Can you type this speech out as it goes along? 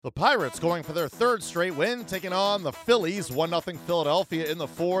The Pirates going for their third straight win, taking on the Phillies. 1-0 Philadelphia in the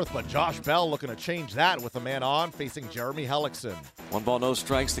fourth, but Josh Bell looking to change that with a man on, facing Jeremy Hellickson. 1 ball, no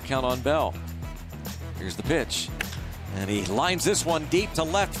strikes to count on Bell. Here's the pitch. And he lines this one deep to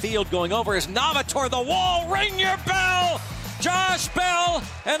left field, going over his Nava toward the wall. Ring your bell! Josh Bell,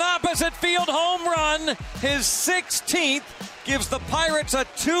 an opposite field home run. His 16th gives the Pirates a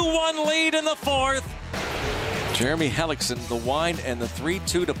 2-1 lead in the fourth. Jeremy Hellickson, the wind, and the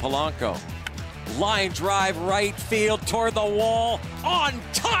 3-2 to Polanco. Line drive right field toward the wall. On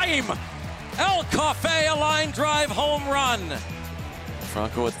time! El Cafe, a line drive home run.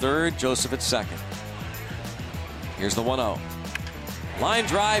 Franco at third, Joseph at second. Here's the 1-0. Line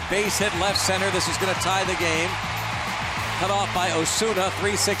drive, base hit left center. This is going to tie the game. Cut off by Osuna,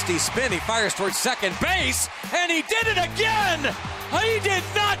 360 spin. He fires towards second base, and he did it again! He did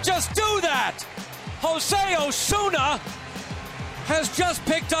not just do that! Jose Osuna has just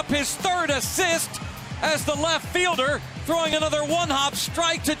picked up his third assist as the left fielder, throwing another one-hop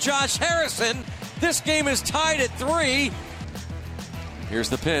strike to Josh Harrison. This game is tied at 3.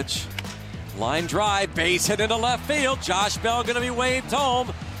 Here's the pitch. Line drive, base hit into left field. Josh Bell going to be waved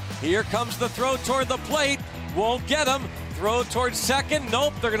home. Here comes the throw toward the plate. Won't get him. Throw towards second.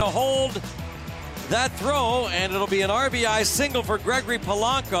 Nope, they're going to hold that throw, and it'll be an RBI single for Gregory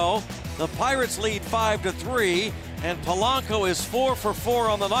Polanco. The Pirates lead 5-3, and Polanco is 4 for 4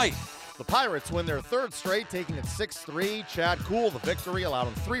 on the night. The Pirates win their third straight, taking it 6-3. Chad Kuhl, the victory, allowed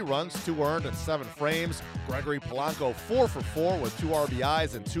him 3 runs, 2 earned, and 7 frames. Gregory Polanco, 4 for 4 with 2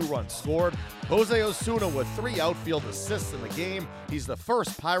 RBIs and 2 runs scored. Jose Osuna with 3 outfield assists in the game. He's the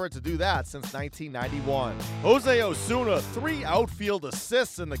first Pirate to do that since 1991. Jose Osuna, 3 outfield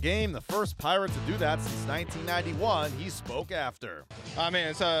assists in the game. The first Pirate to do that since 1991. He spoke after. I mean,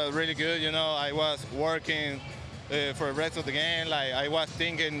 it's really good. You know, I was working for the rest of the game. Like, I was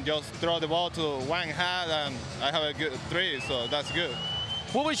thinking just throw the ball to one hand and I have a good 3, so that's good.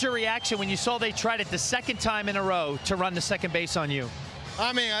 What was your reaction when you saw they tried it the second time in a row to run the second base on you?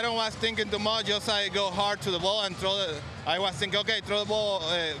 I mean, I don't was thinking too much, just I go hard to the ball and throw it. I was thinking, okay, throw the ball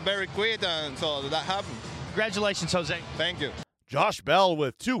very quick, and so that happened. Congratulations, Jose. Thank you. Josh Bell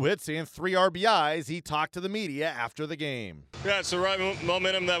with 2 hits and 3 RBIs. He talked to the media after the game. Yeah, it's the right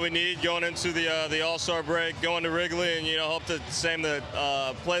momentum that we need going into the All-Star break, going to Wrigley, and hope to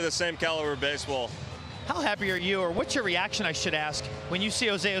play the same caliber of baseball. How happy are you, or what's your reaction, I should ask, when you see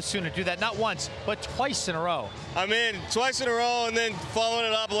Jose Osuna do that, not once, but twice in a row? I mean, twice in a row, and then following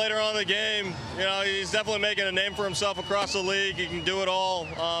it up later on in the game. He's definitely making a name for himself across the league. He can do it all.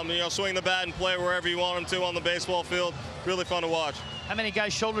 Swing the bat and play wherever you want him to on the baseball field. Really fun to watch. How many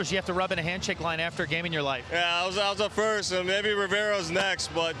guys' shoulders do you have to rub in a handshake line after a game in your life? Yeah, I was up first, and maybe Rivero's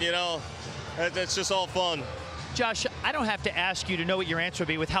next, but, it's just all fun. Josh, I don't have to ask you to know what your answer would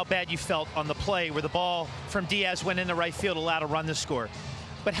be with how bad you felt on the play where the ball from Diaz went into right field, allowed a run to score.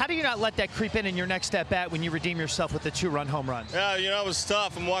 But how do you not let that creep in your next at-bat when you redeem yourself with the 2-run home run? Yeah, it was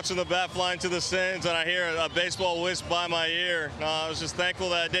tough. I'm watching the bat flying to the stands, and I hear a baseball whisk by my ear. I was just thankful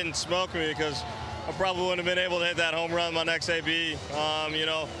that it didn't smoke me, because I probably wouldn't have been able to hit that home run my next AB.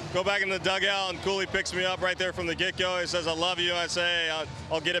 Go back in the dugout, and Cooley picks me up right there from the get-go. He says, I love you. I say, hey,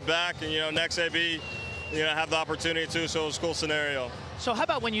 I'll get it back, and, next AB, have the opportunity to, so it was a cool scenario. So how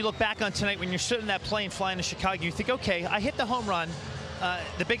about when you look back on tonight, when you're sitting in that plane flying to Chicago, you think, okay, I hit the home run,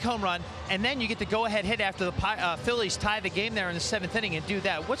 the big home run, and then you get the go-ahead hit after the Phillies tie the game there in the 7th inning and do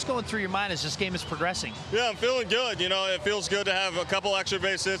that. What's going through your mind as this game is progressing? Yeah, I'm feeling good. It feels good to have a couple extra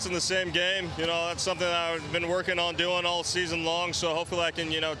base hits in the same game. That's something that I've been working on doing all season long, so hopefully I can,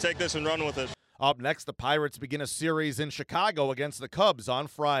 take this and run with it. Up next, the Pirates begin a series in Chicago against the Cubs on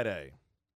Friday.